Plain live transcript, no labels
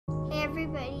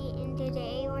everybody, and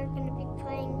today we're going to be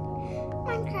playing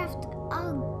Minecraft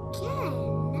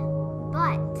again,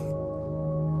 but,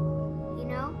 you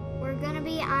know, we're going to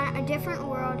be on a different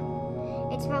world.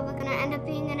 It's probably going to end up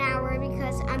being an hour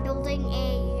because I'm building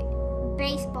a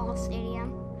baseball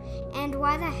stadium, and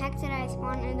why the heck did I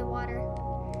spawn in the water?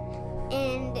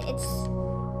 And it's,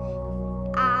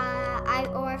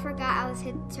 I forgot I was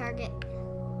hit the target.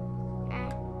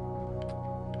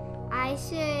 I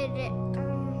should,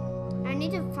 I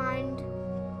need to find,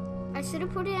 I should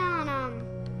have put it on,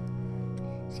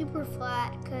 super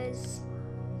flat, because,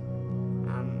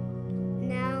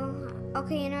 now,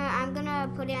 okay, you know what, I'm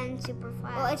gonna put it on super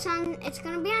flat. Well, it's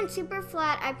gonna be on super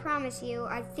flat, I promise you.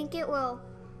 I think it will,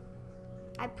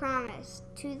 I promise,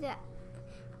 to that,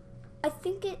 I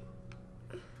think it,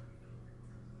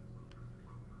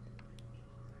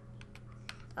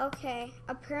 okay,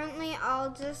 apparently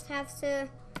I'll just have to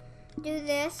do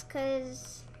this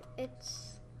because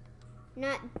it's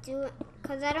not doing,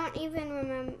 because I don't even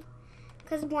remember,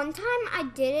 because one time I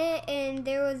did it and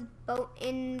there was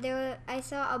I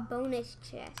saw a bonus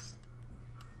chest.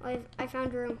 I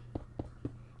found room.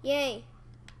 Yay,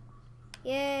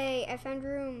 I found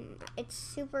room. It's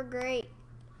super great.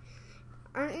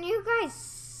 Aren't you guys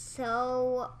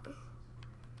so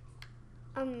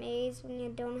amazed when you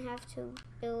don't have to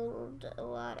build a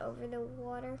lot over the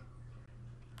water?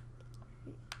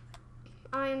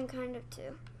 I'm kind of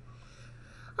too.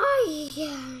 Oh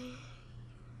yeah.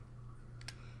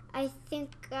 I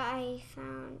think I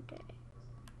found it.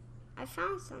 I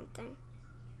found something.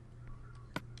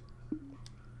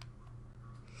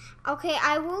 Okay,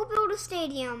 I will build a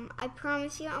stadium. I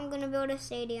promise you I'm gonna build a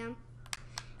stadium.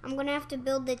 I'm gonna have to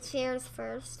build the chairs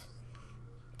first.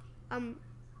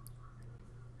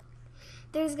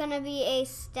 There's gonna be a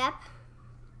step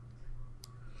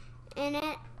in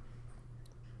it.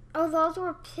 Oh, those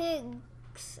were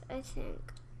pigs, I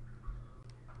think.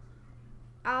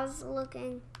 I was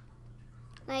looking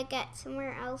like at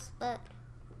somewhere else, but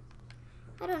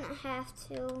I don't have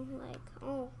to. Like,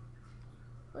 oh,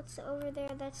 what's over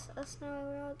there? That's a snowy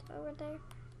world over there.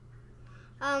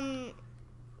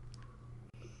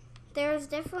 There's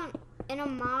different, in a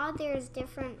mod, there's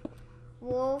different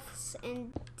wolves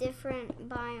and different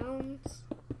biomes.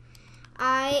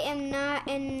 I am not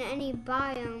in any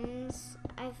biomes.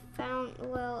 I found,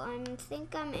 well, I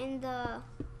think I'm in the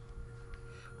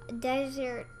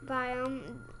desert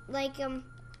biome. Like,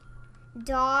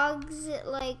 dogs,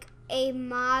 like a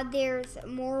mod, there's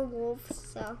more wolves,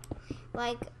 so,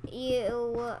 like,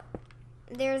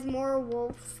 there's more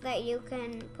wolves that you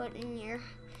can put in your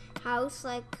house,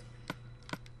 like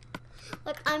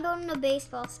I'm building a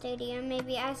baseball stadium.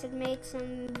 Maybe I should make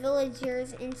some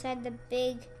villagers inside the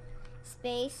big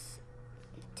space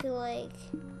to, like,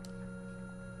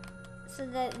 so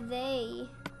that they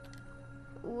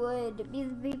would be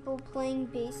the people playing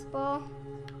baseball.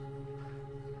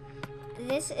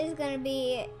 This is gonna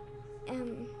be,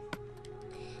 I'm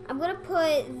gonna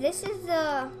put, this is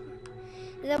the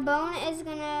bone is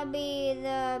gonna be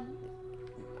the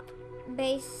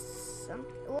base,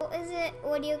 what is it,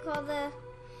 what do you call the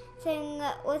thing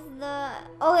with the,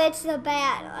 oh, it's the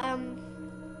bat.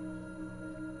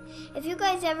 If you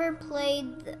guys ever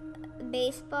played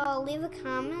baseball, leave a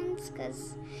comments,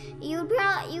 because you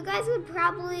guys would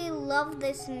probably love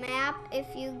this map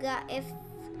if you guys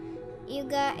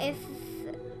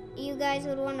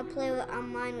would want to play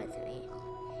online with me.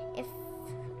 If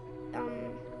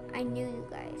I knew you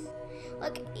guys.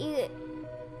 Look,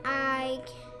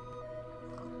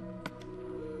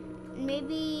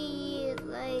 maybe,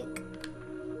 like,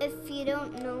 if you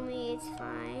don't know me, it's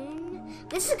fine.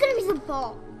 This is gonna be the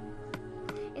ball.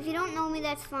 If you don't know me,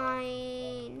 that's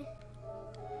fine.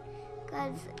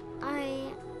 Cause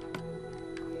I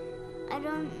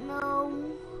don't know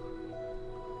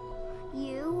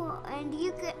you, and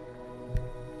you could,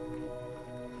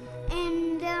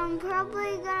 and I'm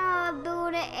probably gonna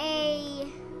build a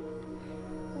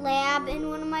lab in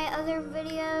one of my other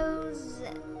videos,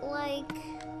 like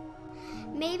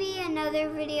maybe another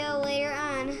video later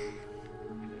on,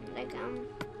 like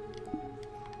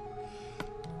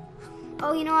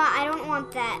oh, you know what? I don't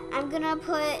want that. I'm gonna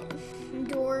put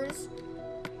doors.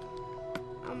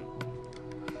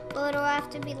 Well, it'll have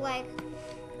to be like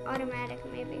automatic,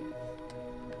 maybe.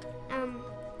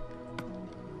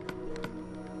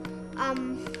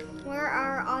 Where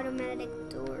are automatic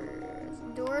doors?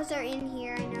 Doors are in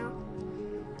here, I know.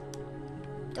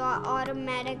 The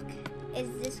automatic is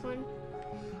this one.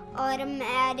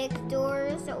 Automatic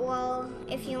doors. Well,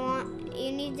 if you want,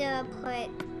 you need to put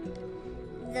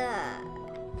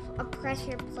a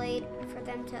pressure plate for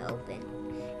them to open.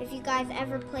 if you guys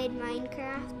ever played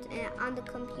Minecraft on the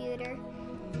computer,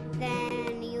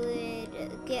 then you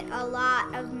would get a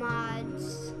lot of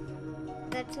mods.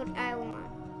 That's what I want.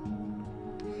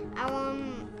 I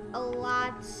want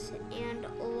lots and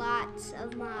lots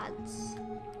of mods.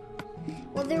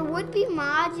 Well, there would be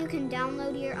mods you can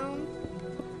download your own.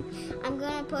 I'm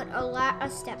gonna put a lot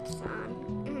of steps on.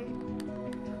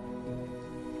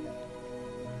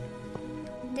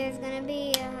 There's gonna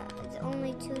be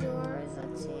only 2 doors.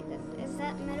 Let's see. Is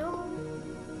that middle?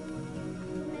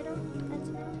 Middle? That's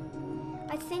middle.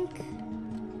 I think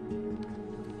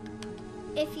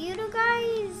if you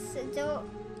guys don't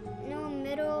know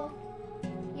middle,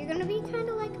 you're gonna be kind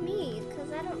of like me,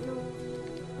 because I don't know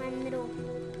my middle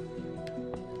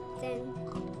thing.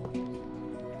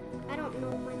 I don't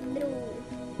know my middle.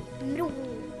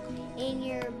 And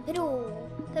your middle.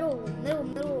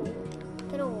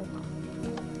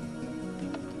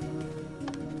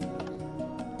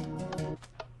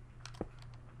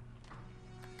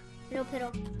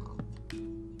 Middle.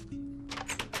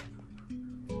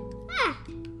 Ah,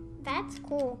 that's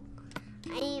cool.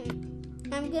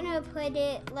 I'm gonna put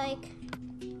it like,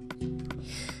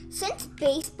 since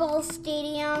baseball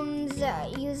stadiums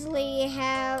usually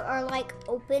are like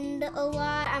opened a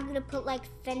lot, I'm gonna put like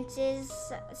fences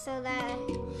so that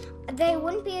they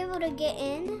wouldn't be able to get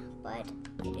in, but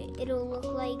it'll look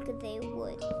like they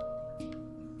would.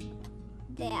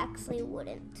 They actually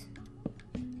wouldn't.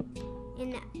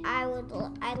 And I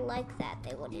like that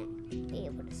they wouldn't be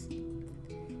able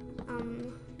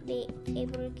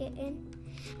to get in.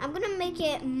 I'm gonna make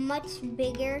it much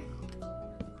bigger.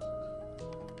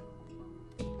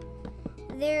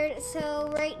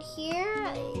 So right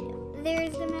here,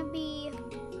 there's gonna be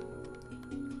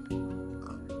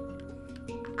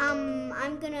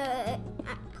I'm gonna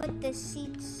put the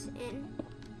seats in.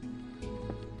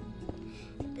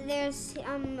 There's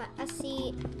a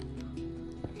seat.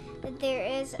 There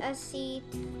is a seat.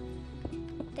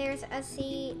 There's a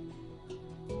seat.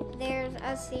 There's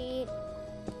a seat.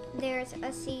 There's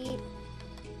a seat.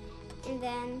 And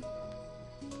then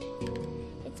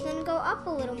it's gonna go up a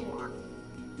little more,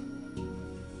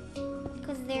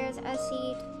 because there's a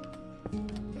seat.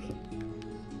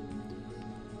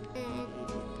 And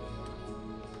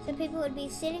so people would be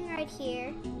sitting right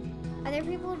here. Other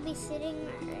people would be sitting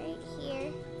right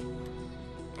here.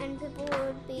 And people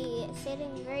would be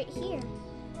sitting right here.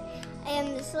 And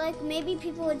it's like maybe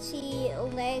people would see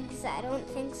legs. I don't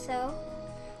think so.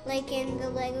 Like in the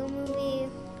Lego movie,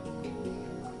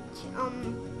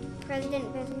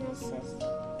 President Business says,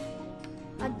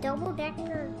 a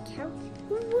double-decker couch?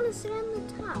 Who would want to sit on the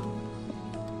top?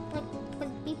 Like, but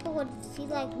people would see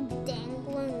like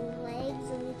dangling legs,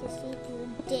 and you could see through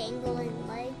dangling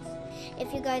legs.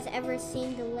 If you guys ever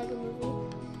seen the Lego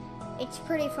movie, it's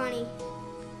pretty funny.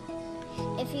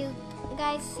 If you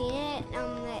guys seen it,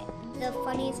 the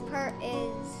funniest part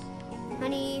is,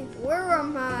 honey, where are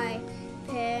my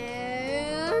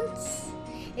pants?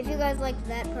 If you guys like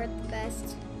that part the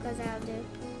best, because I'll do.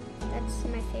 That's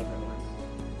my favorite one.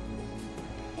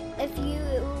 If you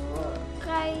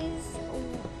guys,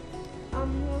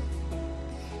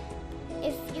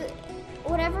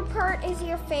 whatever part is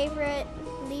your favorite,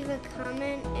 leave a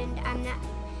comment. And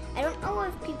I don't know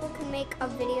if people can make a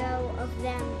video of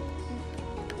them.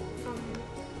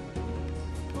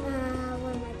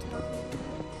 What am I talking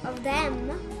about? Of them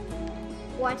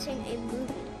watching a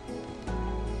movie.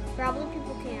 Probably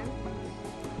people can.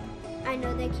 I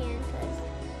know they can, because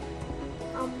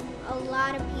a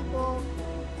lot of people,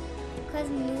 because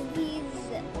movies,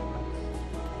 I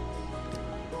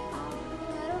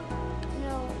don't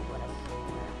know what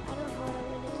I'm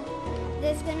gonna do.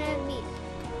 There's gonna be,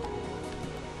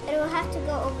 it will have to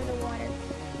go over the water,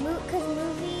 because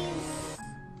movies,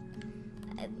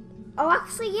 oh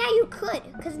actually yeah, you could,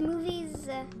 because movies,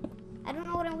 I don't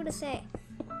know what I'm gonna say.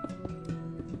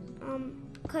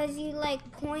 Because you like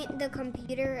point the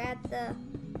computer at the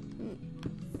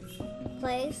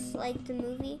place, like the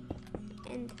movie,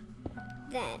 and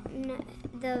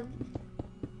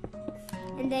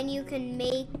then you can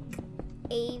make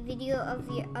a video of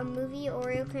a movie,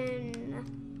 or you can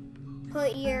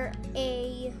put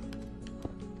a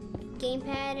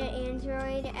gamepad, an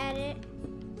Android at it.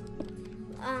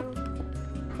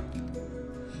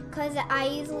 Because I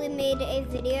usually made a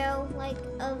video like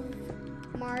of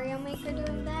Mario Maker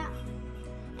doing that,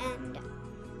 and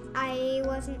I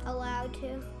wasn't allowed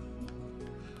to,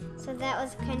 so that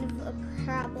was kind of a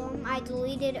problem. I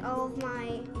deleted all of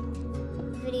my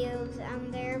videos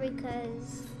on there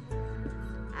because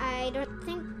I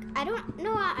don't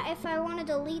know if I want to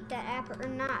delete that app or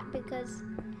not, because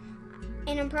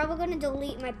And I'm probably gonna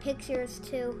delete my pictures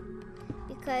too,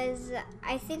 because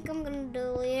I think I'm gonna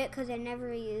delete it because I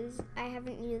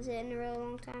haven't used it in a really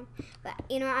long time. But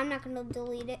you know, I'm not gonna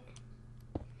delete it.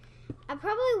 I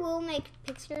probably will make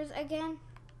pictures again.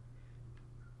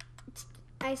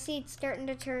 I see it's starting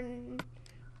to turn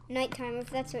nighttime, if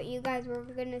that's what you guys were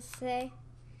gonna say.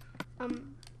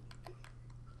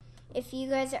 If you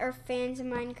guys are fans of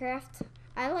Minecraft,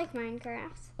 I like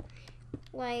Minecraft.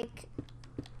 Like,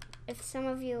 if some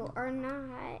of you are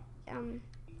not,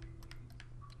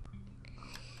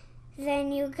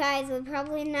 then you guys would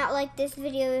probably not like this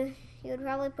video. You would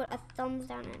probably put a thumbs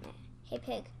down on it. Hey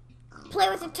pig, play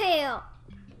with your tail.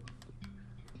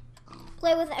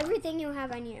 Play with everything you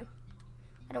have on you.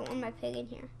 I don't want my pig in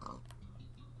here.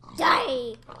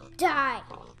 Die! Die!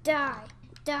 Die!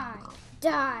 Die!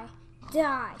 Die!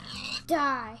 Die!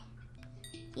 Die!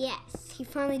 Yes, he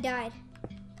finally died.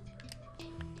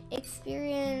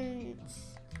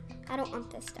 Experience. I don't want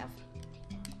this stuff.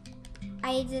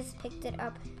 I just picked it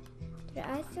up. Did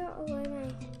I throw away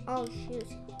my... Oh, shoot.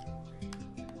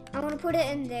 I want to put it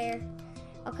in there.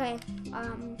 Okay,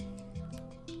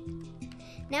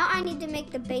 now I need to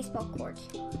make the baseball court.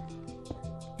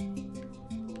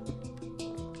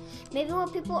 Maybe when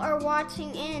people are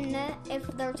watching in, if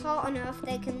they're tall enough,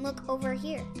 they can look over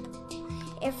here.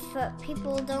 If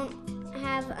people don't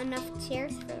have enough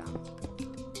chairs for them,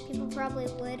 people probably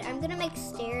would. I'm gonna make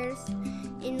stairs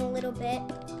in a little bit.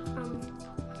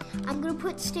 I'm gonna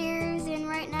put stairs in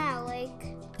right now.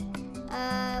 Like,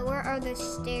 where are the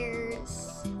stairs?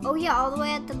 Oh yeah, all the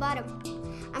way at the bottom.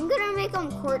 I'm gonna make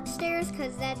them court stairs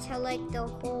because that's how like the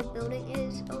whole building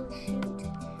is. Oh shoot,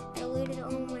 I deleted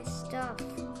all my stuff.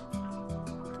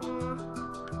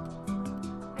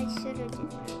 I should have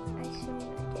did that. I shouldn't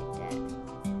have did that.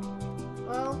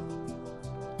 Well,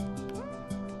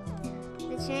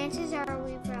 the chances are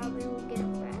we probably will get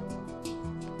them back.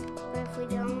 But if we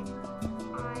don't,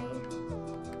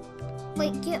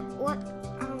 wait, get what?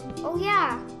 Oh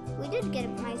yeah, we did get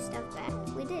my stuff back.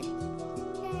 We did.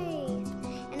 Yay!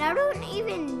 And I don't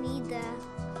even need the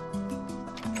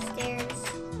stairs,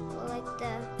 or like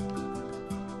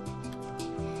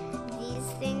these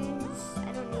things.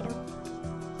 I don't need them.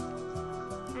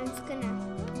 I'm just gonna.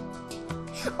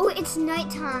 Oh, it's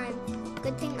nighttime.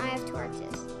 Good thing I have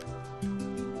torches.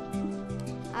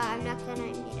 I'm not gonna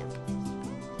need them.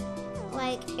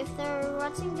 Like, if they're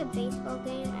watching the baseball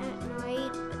game at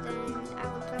night, then I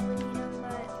would probably need them,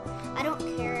 but I don't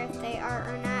care if they are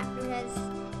or not, because,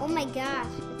 oh my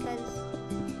gosh, because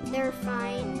they're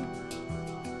fine.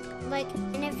 Like,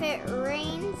 and if it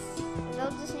rains,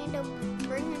 they'll just need to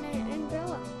bring in an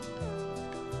umbrella.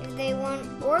 If they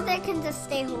want, or they can just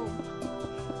stay home.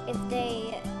 If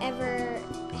they ever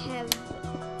have,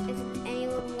 if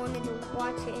anyone wanted to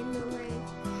watch it in the rain.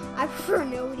 I prefer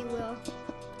nobody will.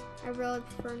 I really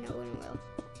prefer no one will.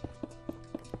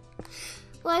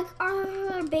 Like,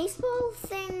 are baseball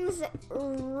things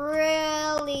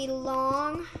really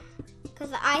long?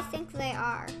 Because I think they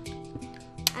are.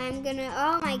 I'm gonna,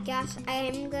 oh my gosh,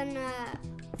 I'm gonna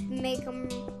make them.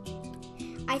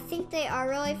 I think they are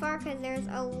really far because there's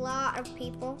a lot of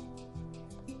people.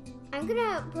 I'm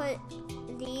gonna put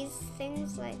these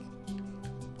things like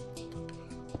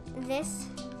this.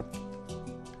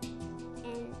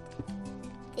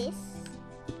 This.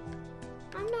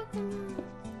 I'm not gonna,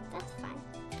 that's fine.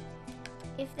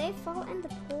 If they fall in the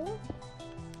pool,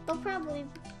 they'll probably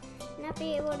not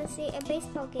be able to see a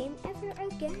baseball game ever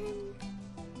again.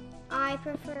 I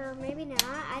prefer, maybe not,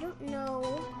 I don't know.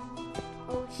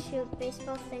 Oh shoot,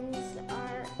 baseball things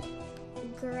are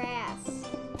grass.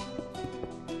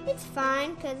 It's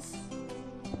fine, because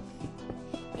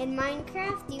in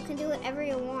Minecraft, you can do whatever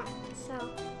you want. So,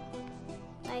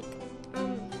 like,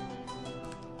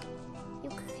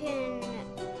 can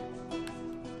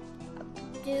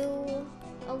do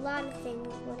a lot of things,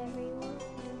 whatever you want.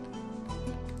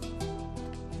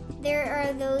 There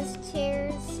are those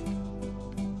chairs,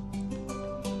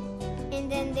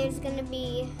 and then there's gonna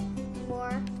be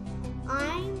more.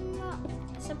 I'm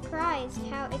surprised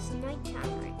how it's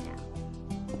nighttime right now.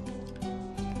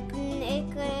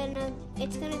 And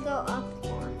it's gonna go up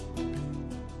more.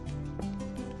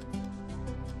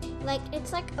 Like,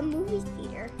 it's like a movie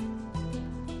theater.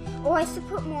 Oh, I should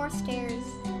put more stairs.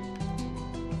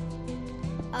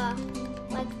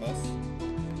 Like this.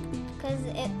 Because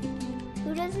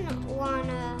who doesn't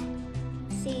wanna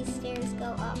see stairs go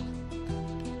up?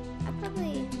 I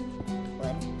probably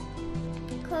would.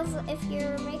 Because if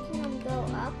you're making them go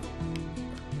up,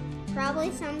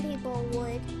 probably some people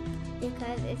would,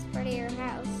 because it's part of your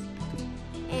house.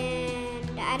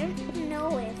 And I don't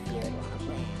know if you would want to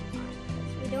play it,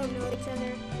 because we don't know each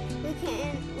other.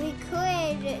 We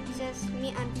could just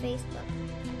meet on Facebook.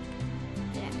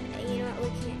 Yeah, you know what, we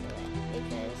can't do it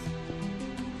because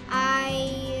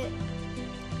I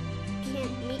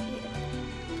can't meet you.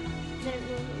 I don't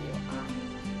know who you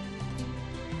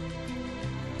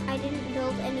are. I didn't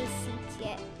build any seats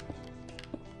yet.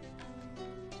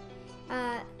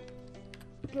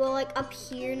 Well, like up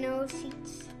here, no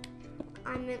seats.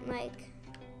 I meant like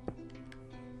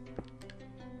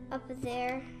up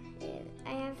there. I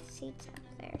have seats up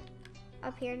there.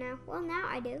 Up here now. Well, now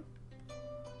I do.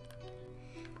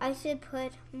 I should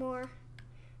put more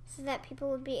so that people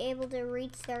would be able to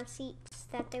reach their seats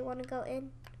that they want to go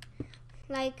in.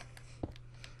 Like,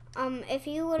 if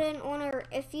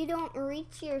you don't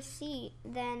reach your seat,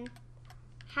 then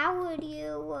how would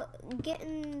you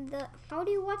how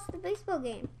do you watch the baseball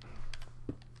game?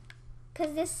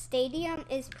 Because this stadium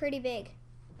is pretty big.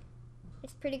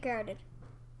 It's pretty crowded.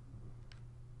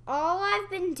 All I've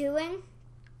been doing,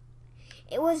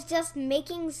 it was just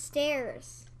making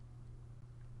stairs.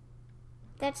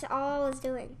 That's all I was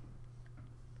doing.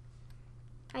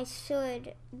 I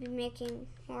should be making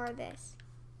more of this.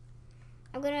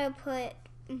 I'm gonna put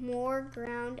more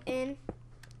ground in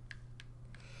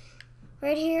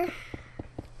right here.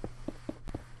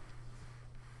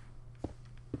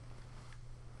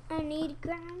 I need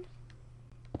ground.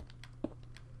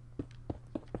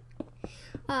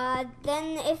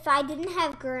 Then if I didn't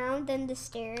have ground, then the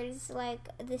stairs, like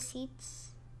the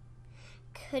seats,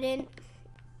 couldn't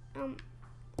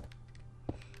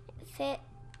fit.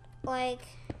 Like,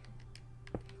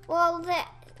 well,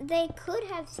 they could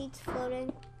have seats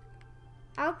floating.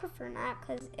 I would prefer not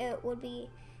because it would be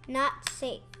not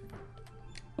safe.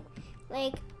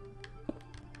 Like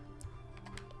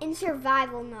in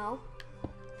survival, no.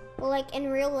 Well, like in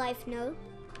real life, no.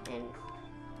 And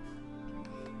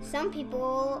some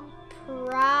people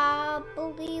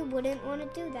probably wouldn't want to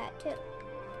do that too.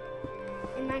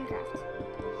 In Minecraft.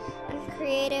 I'm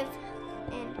creative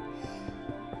and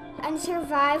on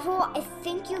survival, I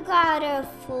think you gotta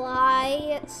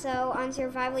fly. So on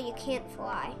survival, you can't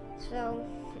fly. So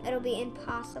it'll be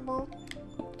impossible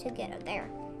to get up there.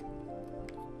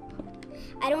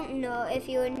 I don't know if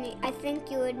you would need, I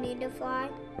think you would need to fly.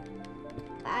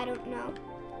 But I don't know.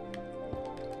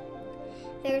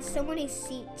 There's so many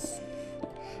seats.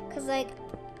 Cause like,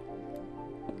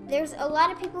 there's a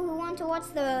lot of people who want to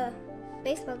watch the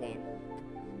baseball game.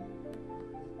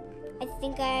 I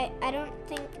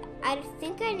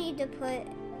think I need to put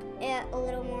it a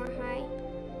little more high.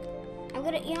 I'm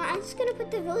just gonna put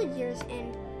the villagers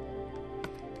in.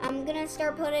 I'm gonna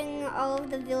start putting all of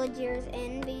the villagers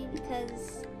in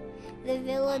because the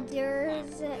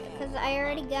villagers, because I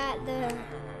already got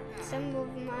some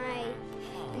of my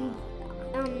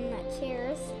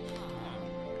chairs.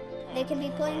 They can be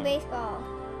playing baseball.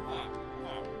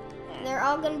 They're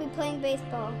all gonna be playing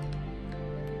baseball.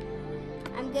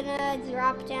 I'm gonna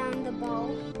drop down the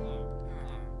ball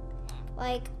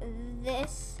like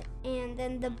this, and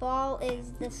then the ball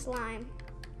is the slime.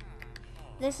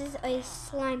 This is a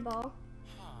slime ball.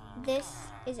 This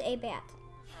is a bat.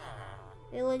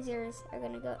 Villagers are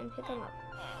gonna go and pick them up.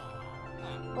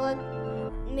 Well,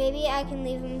 maybe I can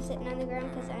leave them sitting on the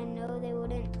ground because I know they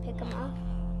wouldn't pick them up.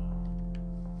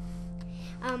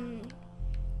 I'm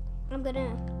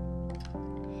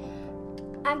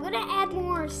gonna add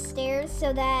more stairs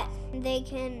so that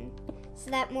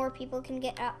more people can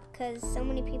get up because so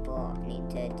many people need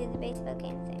to do the baseball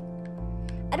game thing.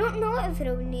 I don't know if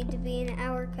it'll need to be an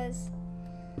hour because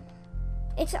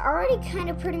it's already kind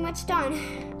of pretty much done.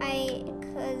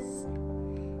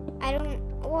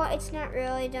 Well, it's not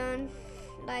really done.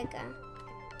 Like,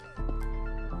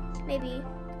 maybe.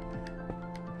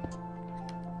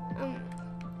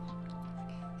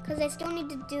 Because I still need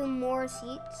to do more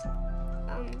seats.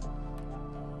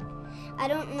 I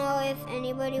don't know if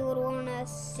anybody would want to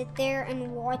sit there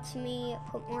and watch me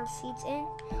put more seats in.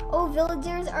 Oh,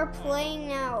 villagers are playing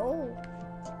now.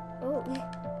 Oh.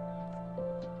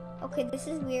 Okay, this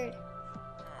is weird.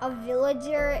 A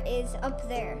villager is up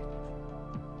there.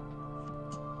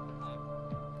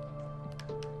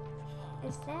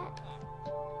 Is that?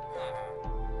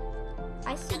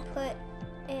 I should put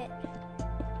it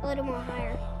a little more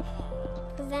higher.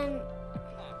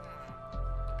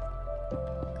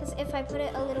 Because if I put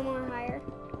it a little more higher,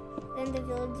 then the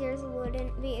villagers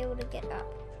wouldn't be able to get up.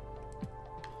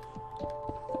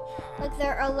 Like,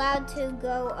 they're allowed to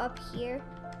go up here,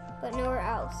 but nowhere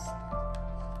else.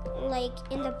 Like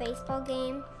in the baseball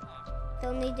game,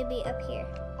 they'll need to be up here.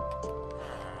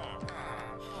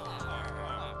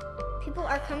 People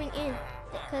are coming in.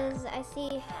 because I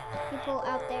see people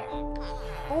out there.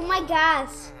 Oh my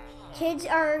gosh, kids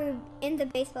are in the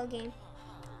baseball game.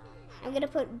 I'm gonna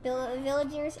put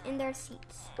villagers in their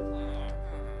seats.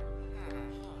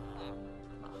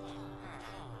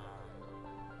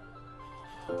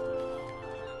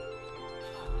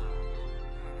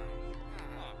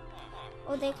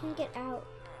 Oh, they can get out.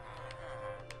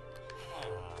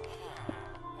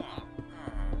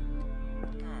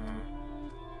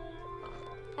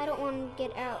 I don't want to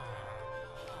get out.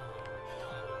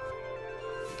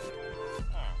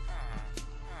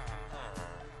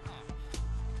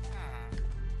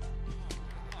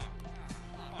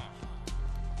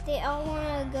 They all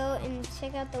want to go and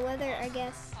check out the weather, I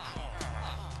guess.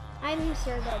 I'm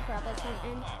sure they'll probably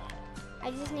come in.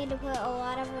 I just need to put a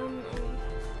lot of them in.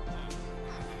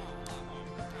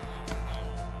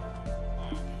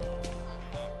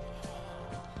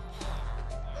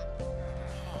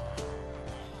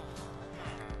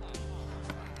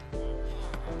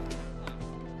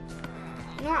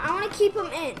 No, I want to keep them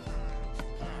in.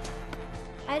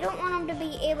 I don't want them to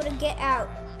be able to get out.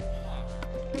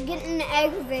 I'm getting an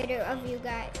aggravator of you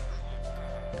guys.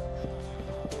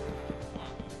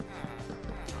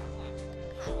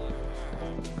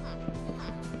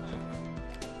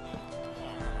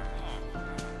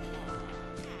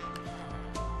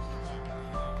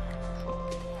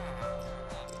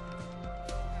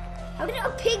 How did a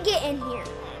pig get in here?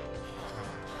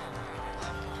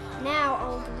 Now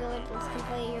all the villagers can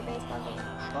play your baseball game.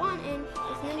 Go on in.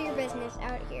 It's none of your business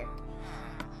out here.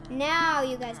 Now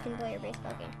you guys can play your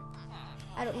baseball game.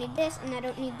 I don't need this and I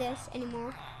don't need this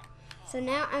anymore. So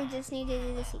now I just need to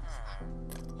do the seats.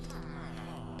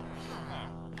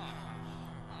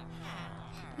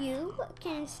 You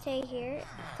can stay here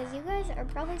because you guys are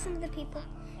probably some of the people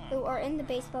who are in the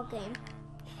baseball game.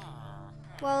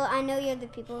 Well, I know you're the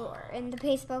people who are in the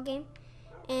baseball game.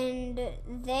 And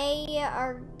they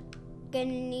are gonna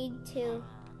need to.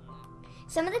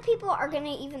 Some of the people are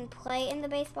gonna even play in the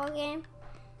baseball game.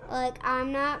 Like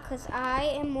I'm not, cause I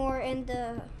am more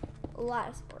into a lot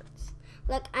of sports.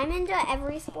 Like I'm into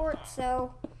every sport,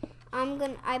 so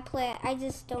I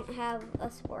just don't have a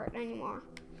sport anymore.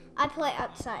 I play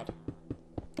outside.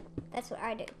 That's what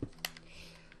I do.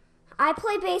 I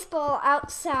play baseball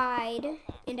outside,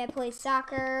 and I play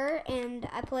soccer, and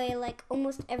I play like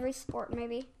almost every sport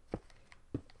maybe.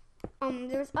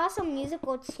 There's also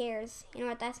musical chairs. You know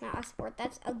what? That's not a sport.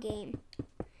 That's a game.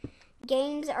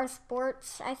 Games are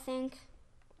sports, I think.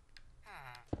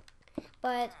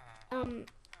 But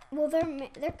well,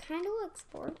 they're kind of like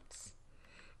sports.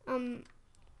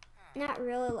 Not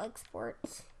really like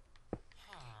sports.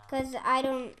 Cause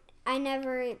I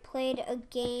never played a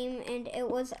game and it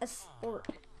was a sport.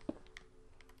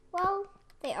 Well,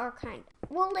 they are kind of.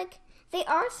 Well, like they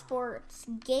are sports.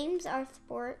 Games are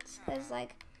sports.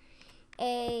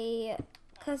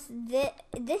 Cause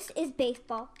this is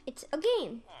baseball. It's a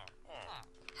game.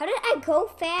 How did I go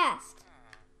fast?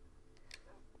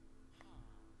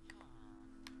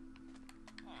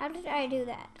 How did I do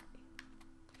that?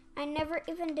 I never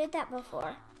even did that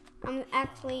before.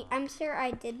 I'm sure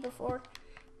I did before,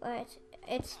 but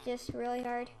it's just really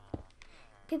hard.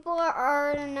 People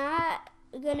are not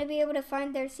gonna be able to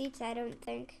find their seats, I don't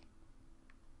think.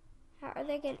 How are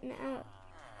they getting out?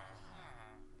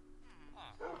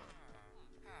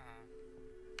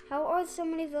 How are so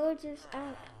many villagers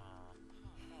out?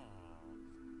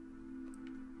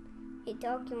 A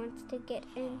doggy wants to get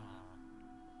in.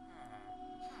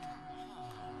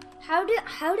 How did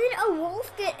a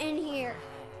wolf get in here?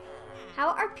 How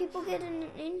are people getting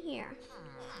in here?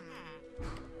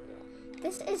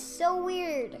 This is so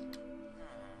weird.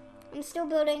 I'm still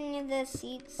building the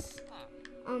seats.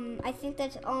 I think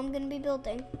that's all I'm gonna be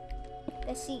building.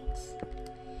 The seats.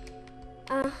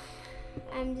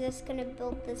 I'm just gonna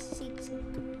build the seats.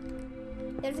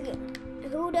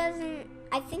 Who doesn't?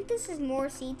 I think this is more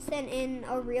seats than in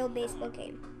a real baseball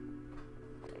game.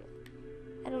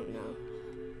 I don't know.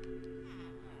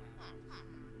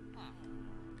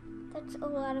 That's a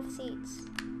lot of seats.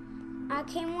 I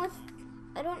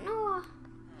don't know,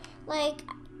 like,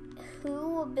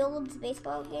 who builds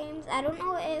baseball games. I don't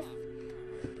know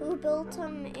who built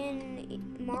them in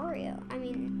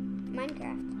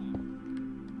Minecraft.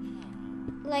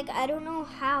 Like, I don't know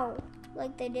how,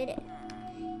 like, they did it.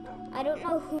 I don't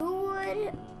know who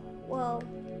would. Well,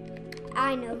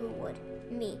 I know who would,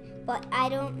 me. But I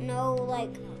don't know,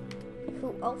 like,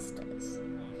 who else does.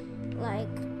 Like,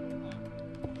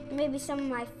 maybe some of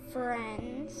my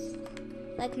friends,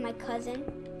 like my cousin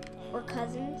or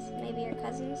cousins. Maybe your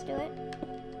cousins do it.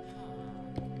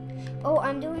 Oh,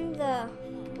 I'm doing the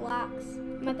blocks.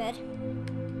 My bad.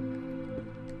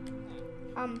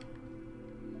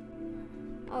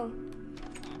 Oh.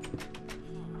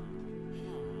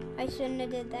 I shouldn't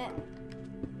have did that.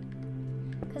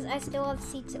 Because I still have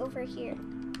seats over here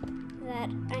that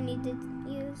I need to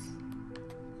use.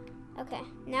 Okay,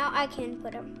 now I can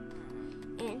put them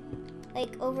in.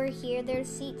 Like over here, there's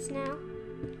seats now.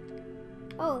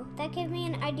 Oh, that gave me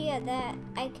an idea that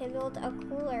I can build a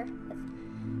cooler.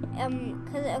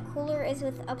 Because a cooler is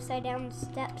with upside down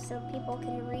steps so people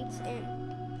can reach in.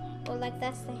 Or like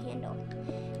that's the handle.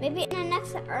 Maybe in our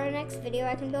next video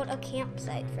I can build a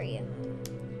campsite for you.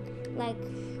 Like,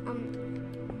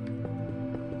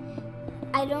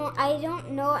 I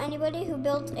don't know anybody who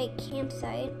built a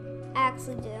campsite. I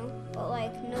actually do, but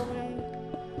like no one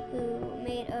who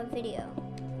made a video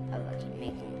of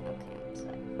making a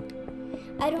campsite.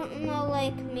 I don't know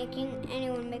like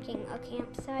anyone making a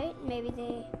campsite.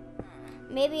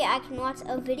 Maybe I can watch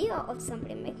a video of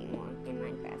somebody making one in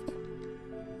Minecraft.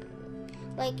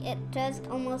 Like it does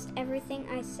almost everything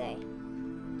I say.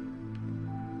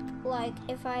 Like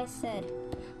if I said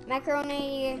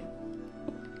macaroni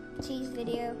cheese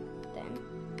video, then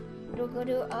it'll go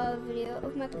to a video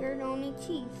of macaroni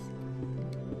cheese,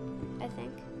 I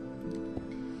think.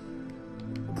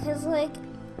 Cause like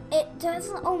it does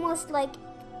almost like,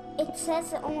 it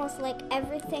says almost like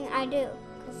everything I do.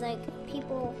 Cause like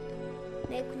people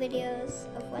make videos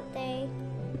of what they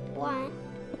want,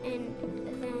 and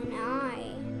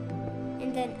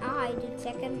then I do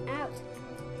check them out.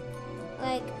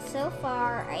 Like so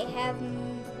far I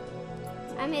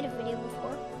made a video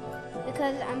before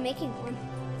because I'm making one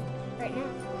right now.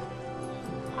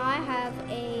 I have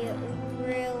a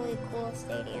really cool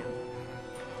stadium.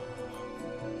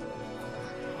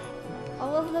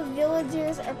 All of the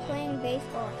villagers are playing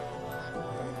baseball.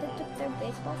 Have they picked up their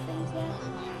baseball things yet?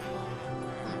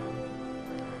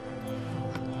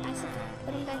 I should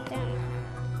put them back down.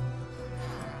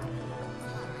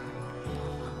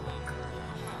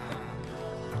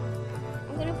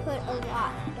 I'm gonna put a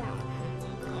lot down.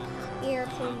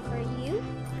 Airplane for you,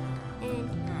 and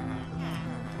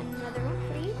another one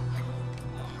for you.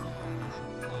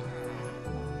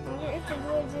 I wonder if the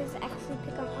villagers actually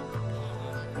pick them up.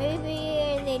 Maybe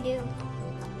they do.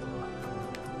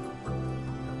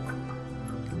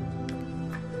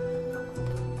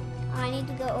 I need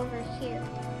to go over here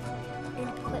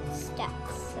and put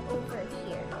steps over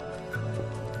here.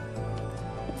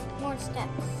 More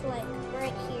steps, like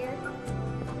right here,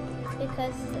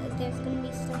 because there's gonna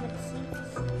be so much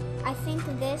seats. I think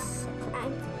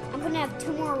I'm gonna have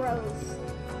 2 more rows.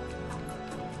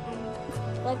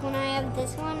 Like when I have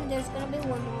this one, there's gonna be 1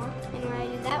 more, and when I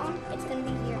do that one, it's gonna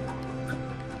be 0.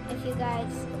 If you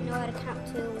guys know how to count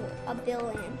to 1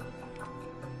 billion.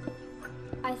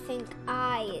 I think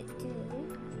I do.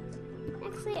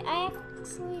 Actually, I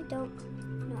don't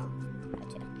know how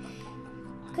to.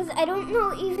 Because I don't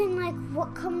know even like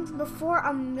what comes before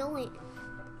 1 million.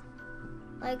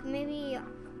 Like maybe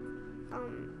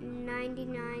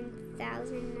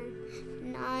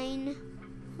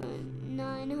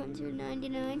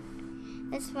 99,999.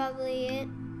 That's probably it.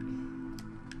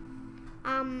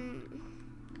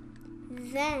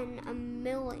 Then 1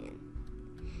 million.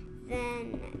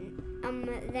 Then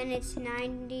it's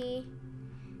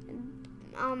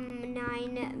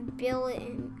 99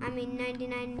 billion. I mean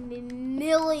 99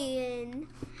 million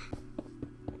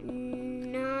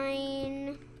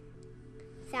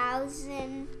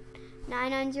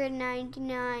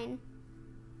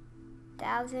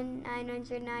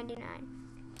 9,999,999.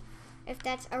 If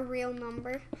that's a real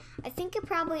number. I think it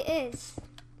probably is.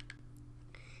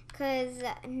 Because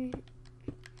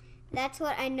that's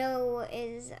what I know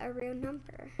is a real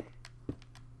number.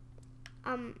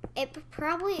 It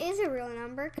probably is a real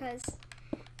number because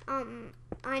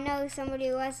I know somebody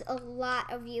who has a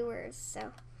lot of viewers,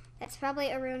 so that's probably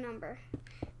a real number.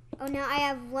 Oh, now I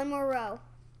have 1 more row.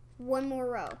 1 more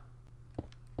row.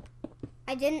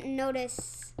 I didn't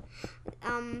notice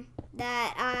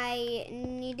that I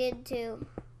needed to.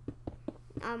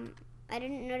 I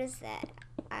didn't notice that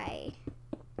I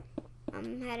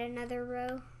had another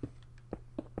row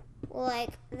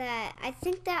like that. I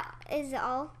think that is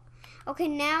all. Okay,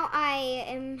 now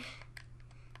I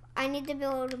need to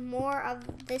build more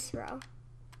of this row.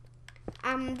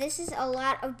 This is a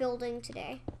lot of building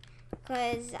today,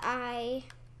 cause I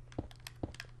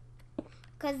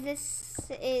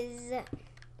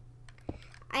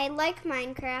like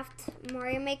Minecraft.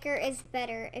 Mario Maker is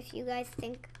better. If you guys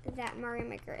think that Mario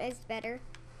Maker is better,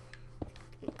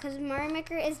 because Mario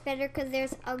Maker is better because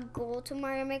there's a goal to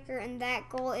Mario Maker, and that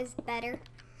goal is better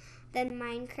than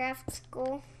Minecraft's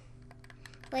goal.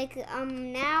 Like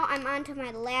now I'm on to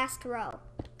my last row.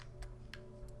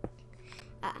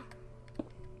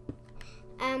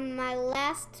 My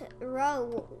last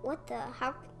row, what the,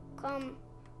 how come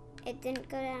it didn't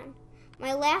go down?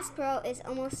 My last row is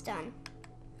almost done.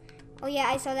 Oh yeah,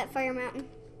 I saw that fire mountain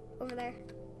over there.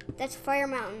 That's Fire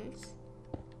Mountains.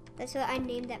 That's what I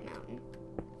named that mountain.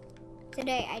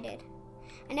 Today I did.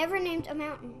 I never named a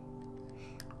mountain.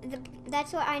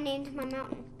 That's what I named my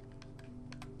mountain.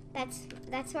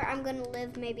 That's where I'm gonna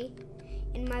live maybe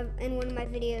in one of my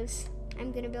videos.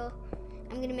 I'm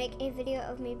gonna make a video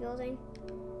of me building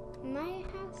my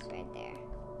house right there.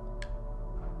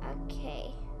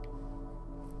 Okay.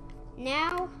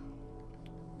 Now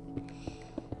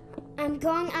I'm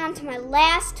going on to my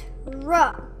last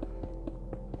row.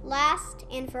 Last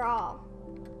and for all.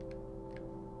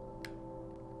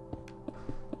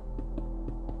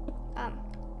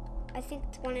 I think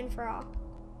it's one and for all.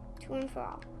 Two and for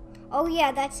all. Oh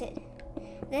yeah, that's it.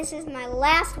 This is my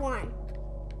last one.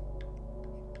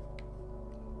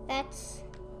 That's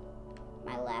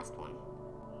my last one.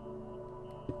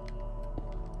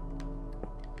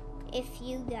 If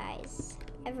you guys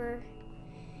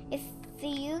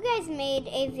made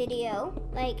a video,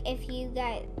 like if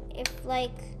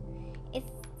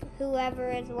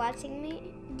whoever is watching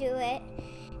me do it,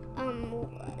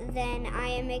 then I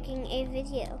am making a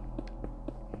video.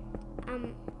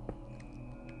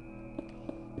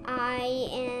 I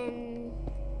am,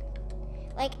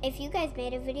 like, if you guys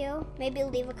made a video, maybe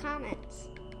leave a comment.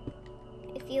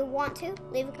 If you want to,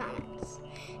 leave a comment.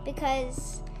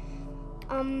 Because,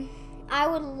 I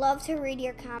would love to read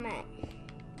your comment.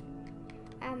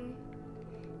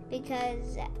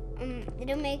 Because,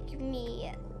 it'll make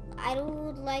me, I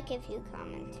would like if you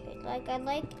commented. Like, I'd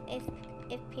like if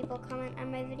people comment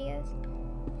on my videos.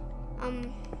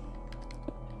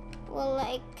 Well,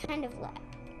 I kind of like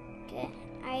it.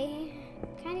 I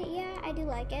do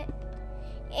like it.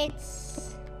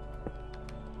 It's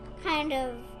kind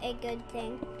of a good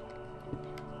thing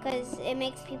because it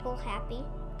makes people happy.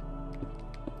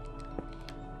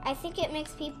 I think it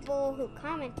makes people who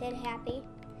commented happy,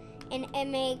 and it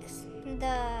makes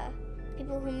the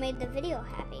people who made the video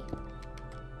happy.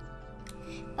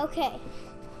 Okay,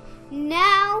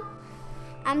 now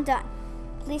I'm done.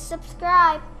 Please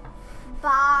subscribe.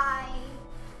 Bye.